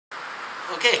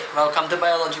Okay, welcome to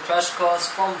Biology Crash Course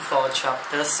Form 4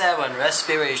 Chapter 7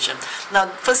 Respiration. Now,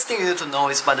 first thing you need to know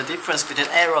is about the difference between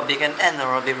aerobic and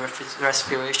anaerobic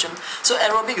respiration. So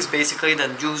aerobic is basically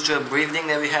the usual breathing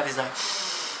that we have is the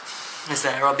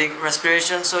aerobic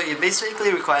respiration. So it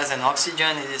basically requires an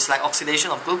oxygen. It is like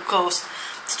oxidation of glucose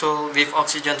with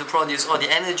oxygen to produce all the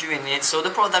energy we need. So the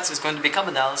product is going to be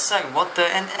carbon dioxide, water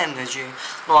and energy.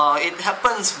 Well, it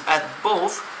happens at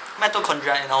both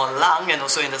mitochondria in our lung and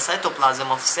also in the cytoplasm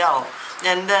of cell.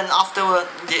 And then afterward,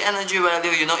 the energy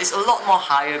value, is a lot more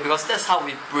higher because that's how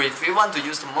we breathe. We want to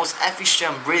use the most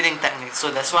efficient breathing technique. So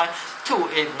that's why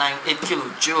 2898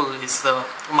 kilojoule is the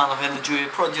amount of energy we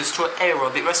produce through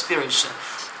aerobic respiration.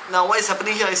 Now what is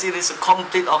happening here is it is a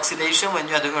complete oxidation when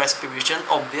you are doing respiration,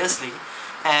 obviously.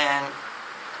 And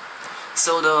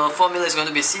so the formula is going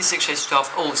to be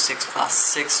C6H12O6 plus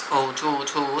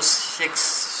 6O2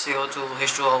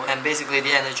 6CO2H2O, and basically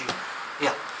the energy.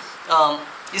 Yeah.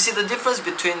 You see the difference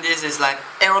between this is like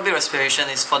aerobic respiration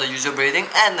is for the usual breathing,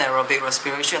 and anaerobic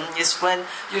respiration is when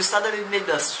you suddenly need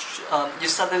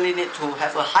to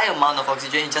have a high amount of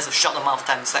oxygen in just a short amount of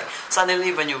time. It's like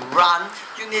suddenly when you run,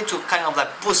 you need to kind of like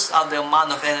boost out the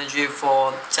amount of energy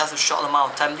for just a short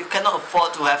amount of time. You cannot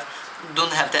afford to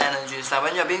don't have the energy. It's like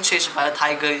when you're being chased by a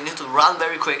tiger, you need to run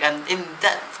very quick, and in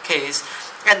that case,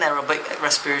 anaerobic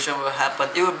respiration will happen.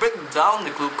 It will break down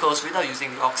the glucose without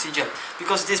using the oxygen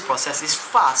because this process is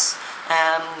fast,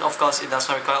 and of course it does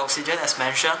not require oxygen as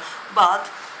mentioned. But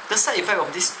the side effect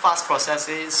of this fast process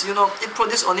is, it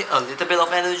produces only a little bit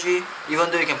of energy,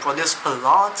 even though you can produce a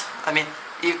lot.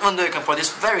 Even though you can produce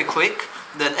very quick,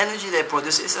 the energy they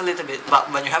produce is a little bit, but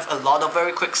when you have a lot of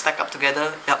very quick stack up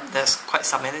together, there's quite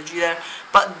some energy there.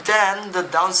 But then the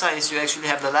downside is you actually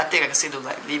have the lactic acid to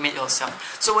limit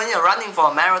yourself. So when you're running for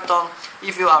a marathon,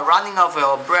 if you are running out of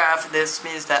your breath, this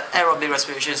means that aerobic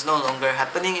respiration is no longer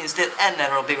happening. Instead,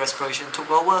 anaerobic respiration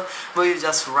took over, where you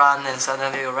just run and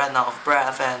suddenly you ran out of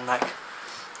breath, and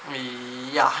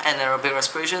anaerobic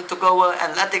respiration took over,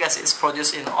 and lactic acid is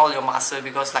produced in all your muscle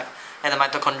because at the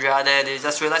mitochondria there, they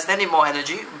just realize they need more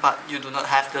energy, but you do not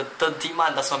have the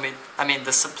demand does not meet,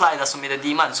 the supply does not meet the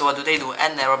demand. So what do?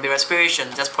 Anaerobic respiration,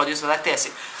 just produce the lactic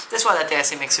acid. That's why lactic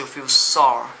acid makes you feel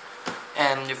sore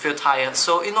and you feel tired.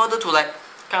 So in order to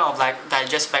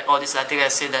digest back all this lactic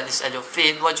acid that is at your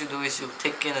feet, what you do is you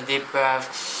take in a deep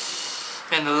breath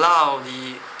and allow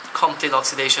the complete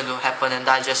oxidation to happen and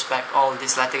digest back all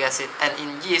this lactic acid. And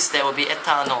in yeast there will be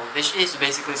ethanol, which is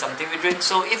basically something we drink.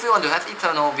 So if we want to have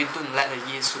ethanol, we don't let the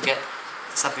yeast to get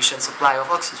sufficient supply of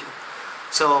oxygen.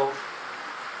 So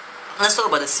let's talk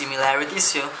about the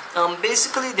similarities here.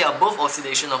 Basically they are both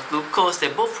oxidation of glucose, they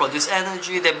both produce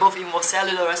energy, they both involve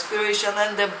cellular respiration,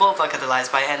 and they both are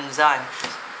catalyzed by enzyme.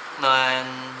 And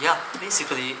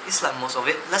basically it's like most of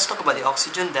it. Let's talk about the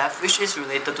oxygen depth, which is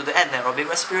related to the anaerobic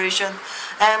respiration.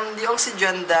 And the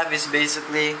oxygen depth is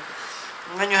basically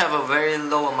when you have a very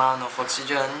low amount of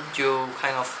oxygen, you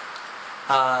kind of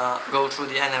go through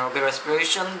the anaerobic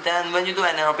respiration. Then when you do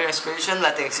anaerobic respiration,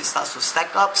 lactic acid starts to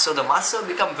stack up, so the muscle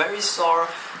become very sore,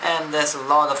 and there's a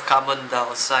lot of carbon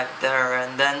dioxide there,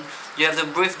 and then you have to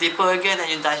breathe deeper again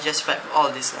and you digest back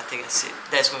all this lactic acid.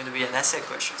 That's going to be an essay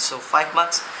question. So 5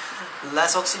 marks.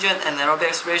 Less oxygen, anaerobic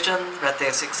respiration, lactic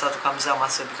acid starts to come down,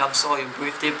 muscle becomes sore, you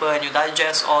breathe deeper and you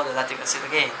digest all the lactic acid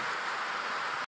again.